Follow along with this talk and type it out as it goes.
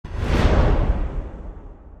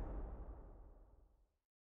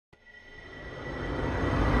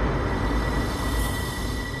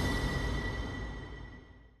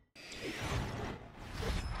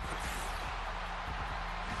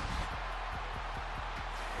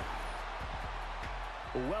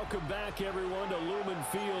Welcome back, everyone, to Lumen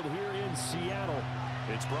Field here in Seattle.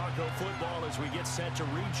 It's Bronco football as we get set to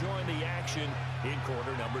rejoin the action in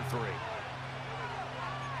quarter number 3.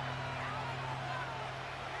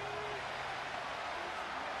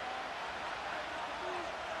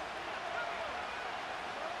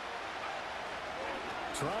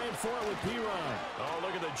 Trying for it with P-Ron. Oh,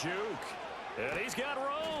 look at the juke. And he's got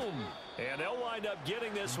room. And they'll wind up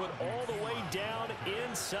getting this one all the way down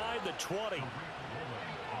inside the 20.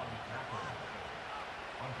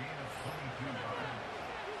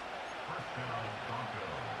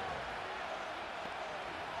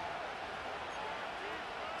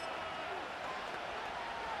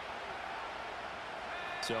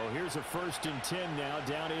 So here's a 1st and 10 now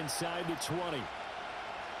down inside the 20.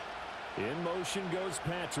 In motion goes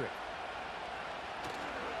Patrick.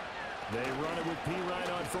 They run it with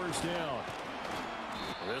P-Ryan on 1st down.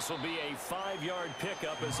 This will be a 5-yard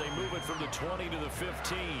pickup as they move it from the 20 to the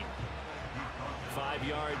 15. 5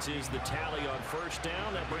 yards is the tally on 1st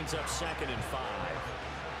down. That brings up 2nd and 5.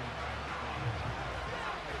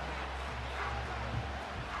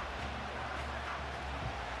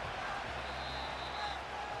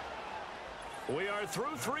 We are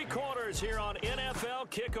through 3 quarters here on NFL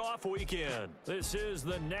Kickoff Weekend. This is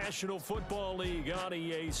the National Football League on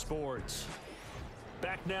EA Sports.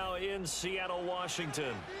 Back now in Seattle,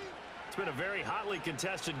 Washington. It's been a very hotly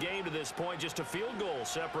contested game to this point. Just a field goal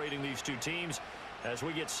separating these two teams as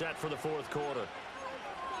we get set for the 4th quarter.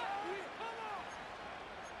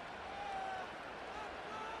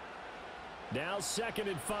 Now 2nd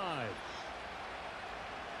and 5.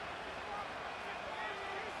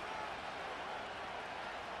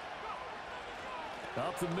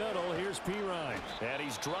 Up the middle, here's P-Ryan. And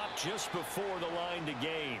he's dropped just before the line to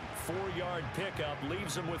gain. 4-yard pickup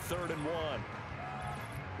leaves him with 3rd and 1.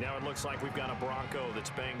 Now it looks like we've got a Bronco that's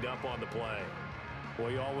banged up on the play. Well,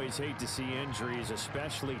 you always hate to see injuries,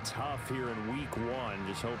 especially tough here in week 1.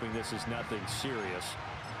 Just hoping this is nothing serious.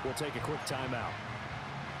 We'll take a quick timeout.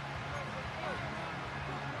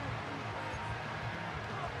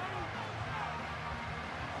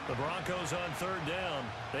 The Broncos on 3rd down.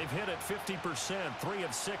 They've hit it 50%, 3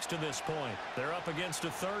 of 6 to this point. They're up against a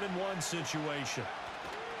 3rd and 1 situation.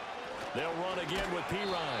 They'll run again with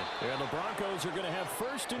P-Ryan. And the Broncos are going to have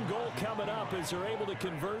 1st and goal coming up as they're able to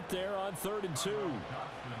convert there on 3rd and 2.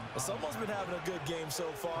 Someone's been having a good game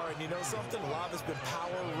so far, and you know something? A lot of it's been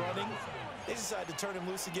power running. They decided to turn him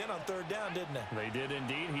loose again on 3rd down, didn't they? They did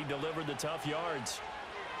indeed. He delivered the tough yards.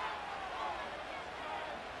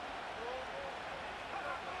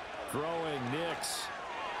 Throwing Nix.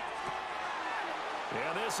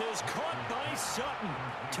 And this is caught by Sutton.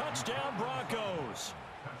 Touchdown Broncos.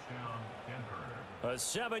 A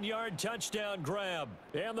 7-yard touchdown grab.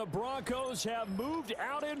 And the Broncos have moved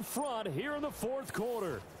out in front here in the 4th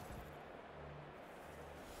quarter.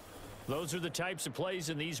 Those are the types of plays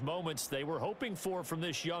in these moments they were hoping for from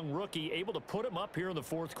this young rookie, able to put him up here in the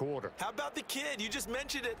 4th quarter. How about the kid? You just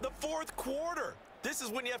mentioned it. The 4th quarter. This is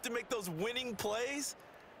when you have to make those winning plays.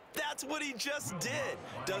 That's what he just did.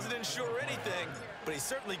 Doesn't ensure anything, but he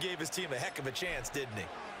certainly gave his team a heck of a chance, didn't he?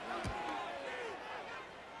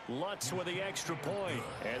 Lutz with the extra point,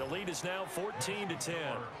 and the lead is now 14-10.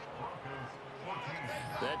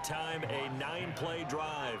 That time, a 9-play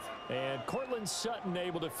drive. And Cortland Sutton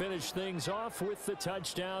able to finish things off with the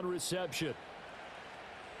touchdown reception.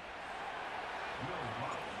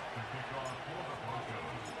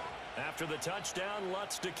 After the touchdown,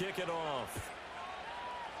 Lutz to kick it off.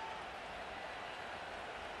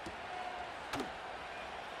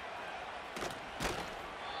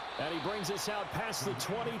 And he brings us out past the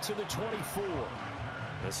 20 to the 24.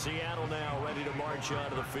 The Seattle now ready to march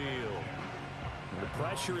onto the field. The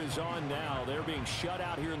pressure is on now. They're being shut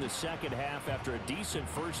out here in the 2nd half after a decent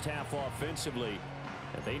 1st half offensively.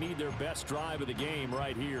 And they need their best drive of the game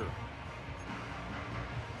right here.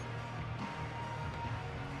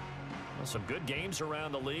 Well, some good games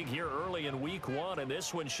around the league here early in week 1, and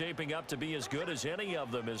this one's shaping up to be as good as any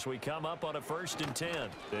of them as we come up on a 1st and 10.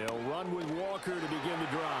 They'll run with Walker to begin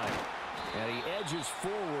the drive. And he edges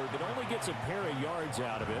forward, but only gets a pair of yards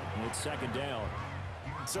out of it. And it's 2nd down.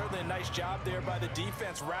 Certainly a nice job there by the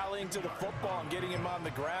defense rallying to the football and getting him on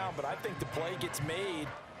the ground, but I think the play gets made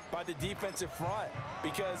by the defensive front,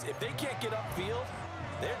 because if they can't get upfield,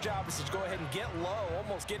 their job is to go ahead and get low,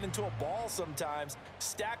 almost get into a ball sometimes,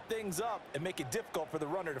 stack things up, and make it difficult for the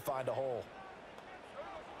runner to find a hole.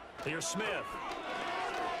 Here's Smith.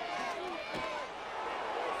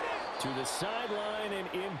 To the sideline and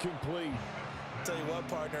incomplete. Tell you what,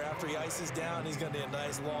 partner, after he ices down, he's going to need a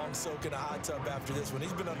nice long soak in a hot tub after this one.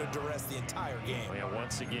 He's been under duress the entire game. Oh, yeah,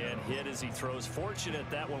 once again, hit as he throws. Fortunate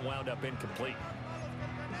that one wound up incomplete.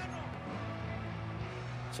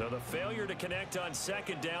 So the failure to connect on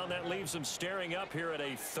second down, that leaves them staring up here at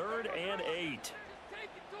a 3rd and 8.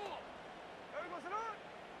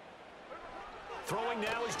 Throwing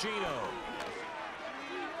now is Gino.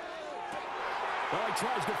 Well, he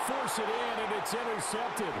tries to force it in, and it's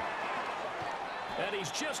intercepted. And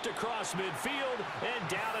he's just across midfield and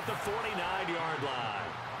down at the 49-yard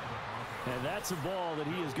line. And that's a ball that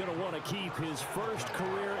he is going to want to keep, his first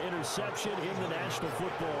career interception in the National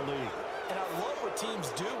Football League. And I love what teams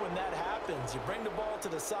do when that happens. You bring the ball to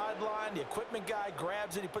the sideline, the equipment guy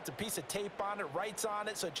grabs it, he puts a piece of tape on it, writes on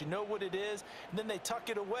it so that you know what it is, and then they tuck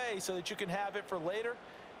it away so that you can have it for later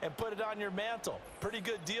and put it on your mantle. Pretty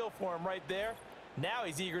good deal for him right there. Now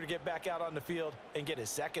he's eager to get back out on the field and get his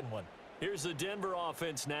second one. Here's the Denver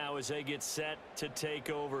offense now as they get set to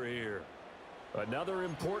take over here. Another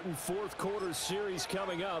important fourth quarter series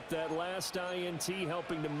coming up. That last INT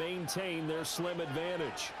helping to maintain their slim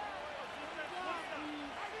advantage.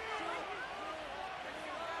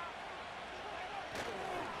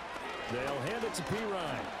 They'll hand it to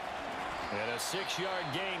Pirine. And a 6-yard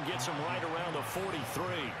gain gets him right around the 43.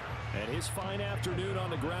 And his fine afternoon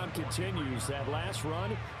on the ground continues. That last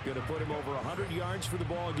run going to put him over 100 yards for the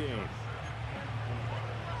ball game.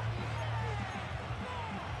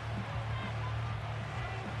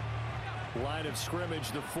 Line of scrimmage,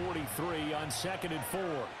 the 43 on 2nd and 4.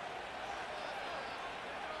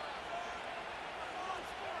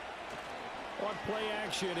 On play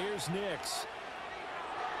action, here's Nix.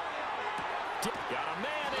 Got a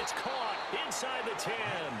man, it's caught inside the 10.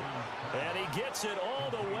 And he gets it all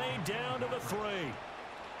the way down to the 3.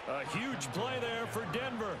 A huge play there for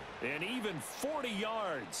Denver, and even 40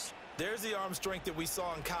 yards. There's the arm strength that we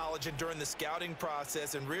saw in college and during the scouting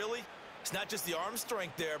process, and really, it's not just the arm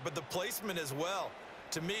strength there, but the placement as well.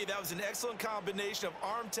 To me, that was an excellent combination of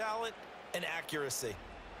arm talent and accuracy.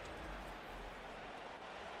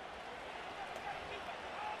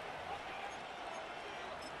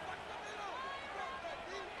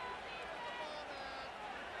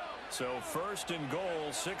 So 1st and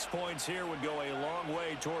goal, 6 points here would go a long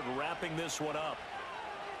way toward wrapping this one up.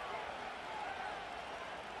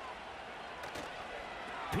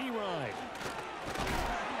 Pirine.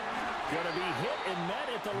 Going to be hit and met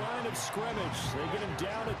at the line of scrimmage. They get him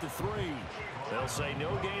down at the 3. They'll say no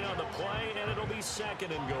gain on the play, and it'll be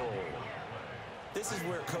 2nd and goal. This is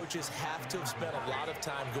where coaches have to have spent a lot of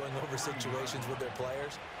time going over situations with their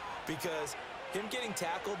players, because him getting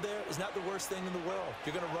tackled there is not the worst thing in the world.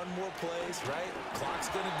 You're going to run more plays, right? Clock's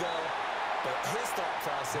going to go. But his thought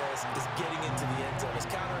process is getting into the end zone. It's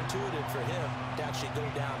counterintuitive for him to actually go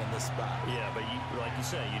down in this spot. Yeah, but like you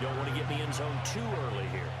say, you don't want to get in the end zone too early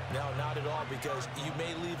here. No, not at all, because you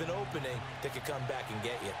may leave an opening that could come back and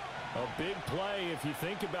get you. A big play if you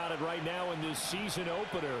think about it right now in this season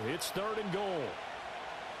opener. It's 3rd and goal.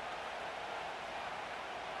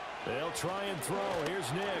 They'll try and throw. Here's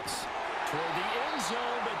Nix. Toward the end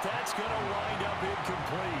zone, but that's going to wind up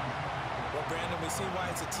incomplete. Well, Brandon, we see why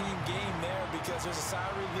it's a team game there, because there's a sigh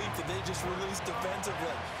of relief that they just released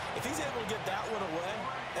defensively. If he's able to get that one away,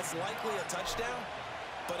 that's likely a touchdown.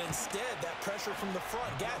 But instead, that pressure from the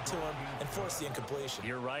front got to him and forced the incompletion.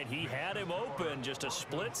 You're right. He had him open, just a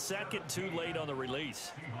split second too late on the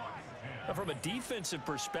release. Now, from a defensive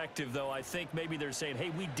perspective, though, I think maybe they're saying,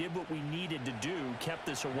 hey, we did what we needed to do, kept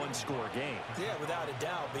this a one-score game. Yeah, without a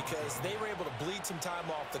doubt, because they were able to bleed some time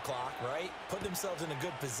off the clock, right? Put themselves in a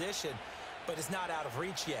good position, but it's not out of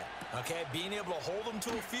reach yet, okay? Being able to hold them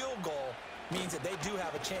to a field goal means that they do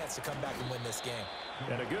have a chance to come back and win this game.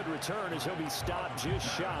 And a good return as he'll be stopped just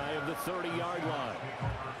shy of the 30-yard line.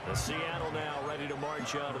 The Seattle now ready to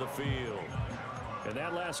march onto the field. And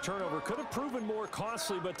that last turnover could have proven more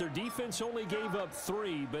costly, but their defense only gave up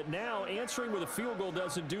 3. But now answering with a field goal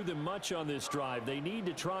doesn't do them much on this drive. They need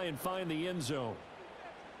to try and find the end zone.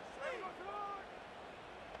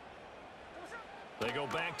 They go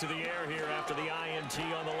back to the air here after the INT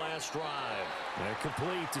on the last drive. And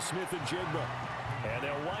complete to Smith and Jigba. And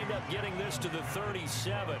they'll wind up getting this to the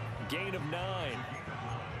 37. Gain of 9.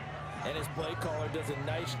 And his play caller does a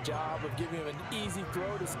nice job of giving him an easy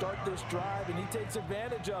throw to start this drive, and he takes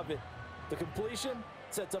advantage of it. The completion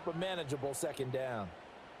sets up a manageable 2nd down.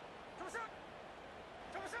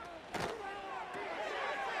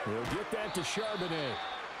 He'll get that to Charbonnet.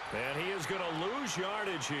 And he is going to lose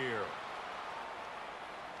yardage here.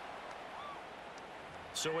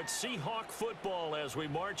 So it's Seahawk football as we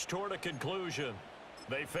march toward a conclusion.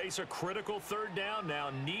 They face a critical third down now,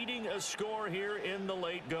 needing a score here in the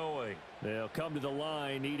late going. They'll come to the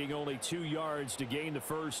line, needing only 2 yards to gain the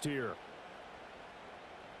first here.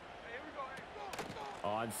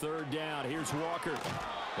 On third down, here's Walker.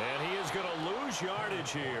 And he is going to lose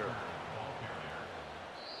yardage here.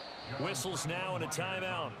 Whistles now and a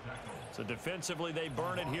timeout. So defensively, they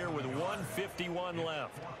burn it here with 1:51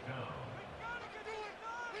 left.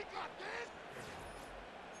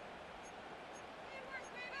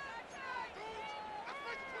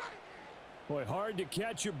 Boy, hard to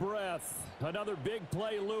catch your breath. Another big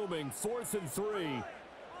play looming. 4th and 3.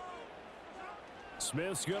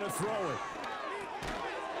 Smith's going to throw it.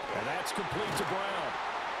 And that's complete to Brown.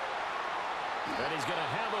 And he's going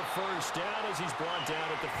to have a first down as he's brought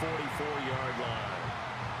down at the 44-yard line.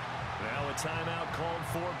 Now a timeout called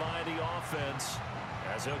for by the offense,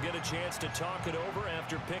 as they'll get a chance to talk it over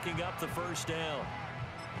after picking up the first down.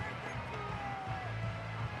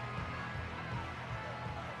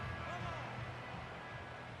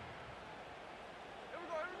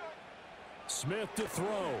 Smith to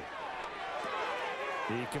throw.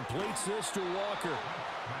 He completes this to Walker.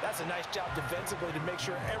 That's a nice job defensively to make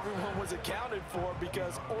sure everyone was accounted for,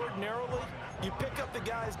 because ordinarily you pick up the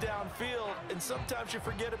guys downfield and sometimes you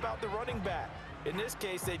forget about the running back. In this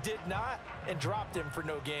case, they did not and dropped him for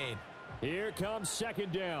no gain. Here comes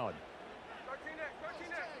second down.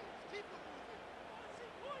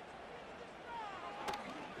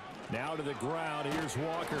 Now to the ground. Here's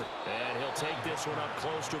Walker. And he'll take this one up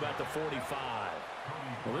close to about the 45.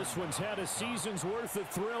 Well, this one's had a season's worth of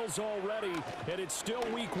thrills already, and it's still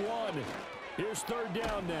week 1. Here's third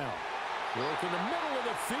down now. Work in the middle of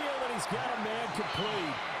the field, and he's got a man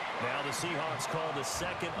complete. Now the Seahawks call the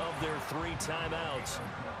second of their 3 timeouts,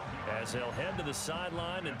 as they'll head to the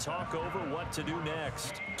sideline and talk over what to do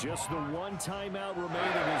next. Just the 1 timeout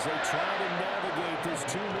remaining as they try to navigate this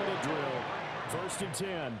 2-minute drill. 1st and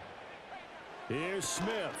 10. Here's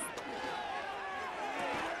Smith.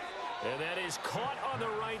 And that is caught on the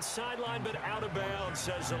right sideline, but out of bounds,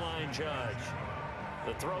 says the line judge.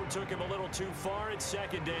 The throw took him a little too far. It's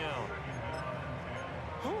second down.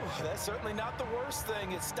 Whew, that's certainly not the worst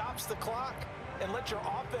thing. It stops the clock and lets your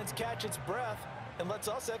offense catch its breath and lets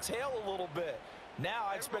us exhale a little bit. Now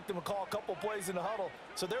I expect them to call a couple plays in the huddle,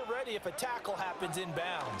 so they're ready if a tackle happens in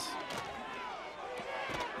bounds.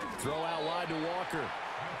 Throw out wide to Walker.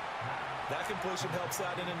 That completion helps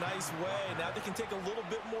out in a nice way. Now they can take a little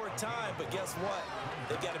bit more time, but guess what?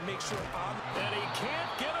 They got to make sure and he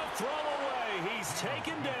can't get a throw away. He's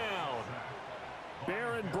taken down.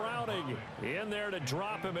 Baron Browning in there to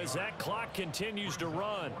drop him as that clock continues to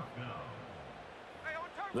run.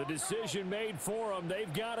 The decision made for them.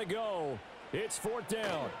 They've got to go. It's 4th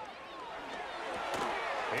down.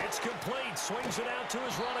 It's complete. Swings it out to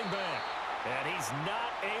his running back. And he's not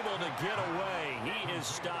able to get away. He is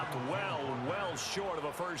stopped well short of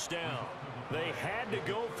a first down. They had to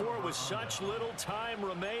go for it with such little time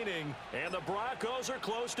remaining, and the Broncos are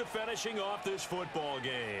close to finishing off this football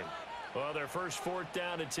game. Well, their first 4th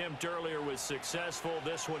down attempt earlier was successful.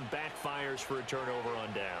 This one backfires for a turnover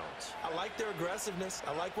on downs. I like their aggressiveness.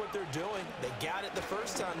 I like what they're doing. They got it the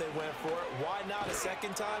first time they went for it. Why not a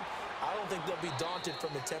second time? I don't think they'll be daunted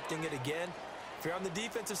from attempting it again. If you're on the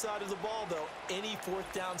defensive side of the ball, though, any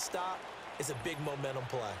 4th down stop is a big momentum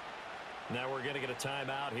play. Now we're going to get a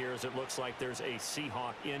timeout here as it looks like there's a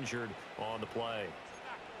Seahawk injured on the play.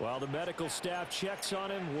 While the medical staff checks on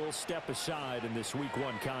him, we'll step aside in this week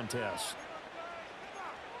 1 contest.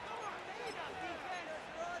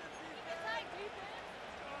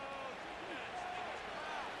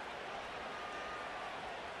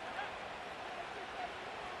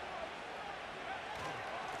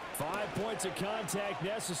 Five points of contact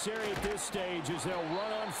necessary at this stage as they'll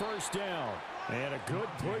run on first down. And a good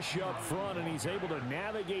push up front, and he's able to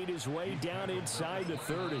navigate his way down inside the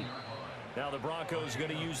 30. Now the Broncos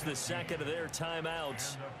going to use the second of their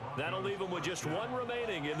timeouts. That'll leave them with just 1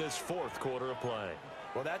 remaining in this 4th quarter of play.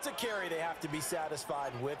 Well, that's a carry they have to be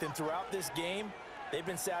satisfied with, and throughout this game, they've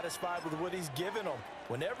been satisfied with what he's given them.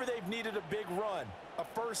 Whenever they've needed a big run, a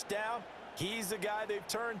first down, he's the guy they've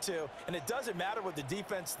turned to, and it doesn't matter what the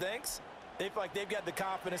defense thinks. They feel like they've got the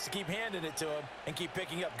confidence to keep handing it to him and keep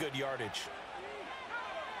picking up good yardage.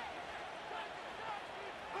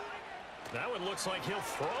 Now it looks like he'll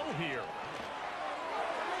throw here.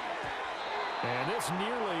 And it's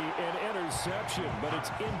nearly an interception, but it's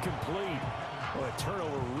incomplete. Well, a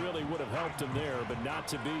turnover really would have helped him there, but not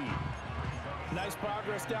to be. Nice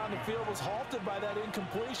progress down the field was halted by that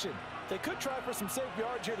incompletion. They could try for some safe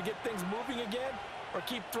yards here to get things moving again, or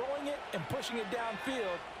keep throwing it and pushing it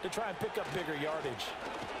downfield to try and pick up bigger yardage.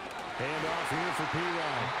 Handoff here for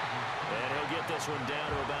P-Ryan. And he'll get this one down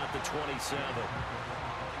to about the 27.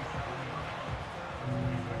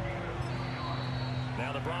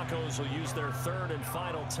 Now the Broncos will use their third and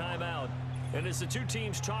final timeout. And as the two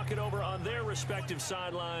teams talk it over on their respective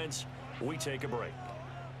sidelines, we take a break.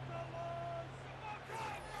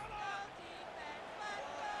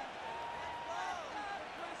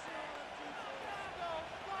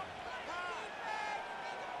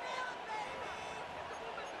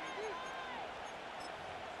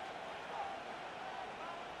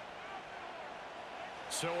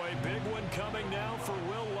 So a big one coming now for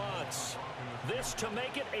Will Lutz. This to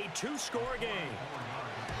make it a two-score game.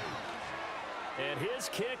 And his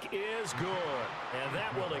kick is good. And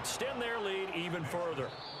that will extend their lead even further.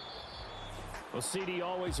 Well, CD,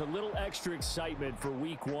 always a little extra excitement for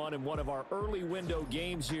Week 1. And one of our early window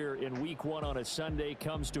games here in Week 1 on a Sunday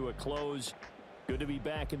comes to a close. Good to be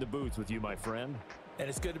back in the booth with you, my friend. And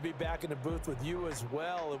it's good to be back in the booth with you as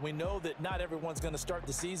well. And we know that not everyone's going to start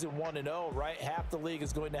the season 1-0, right? Half the league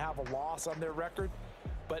is going to have a loss on their record.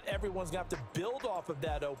 But everyone's going to have to build off of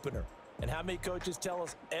that opener. And how many coaches tell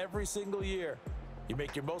us every single year, you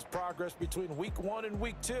make your most progress between Week 1 and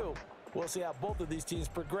Week 2. We'll see how both of these teams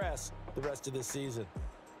progress the rest of this season.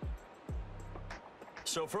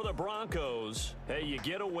 So for the Broncos, hey, you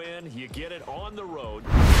get a win, you get it on the road.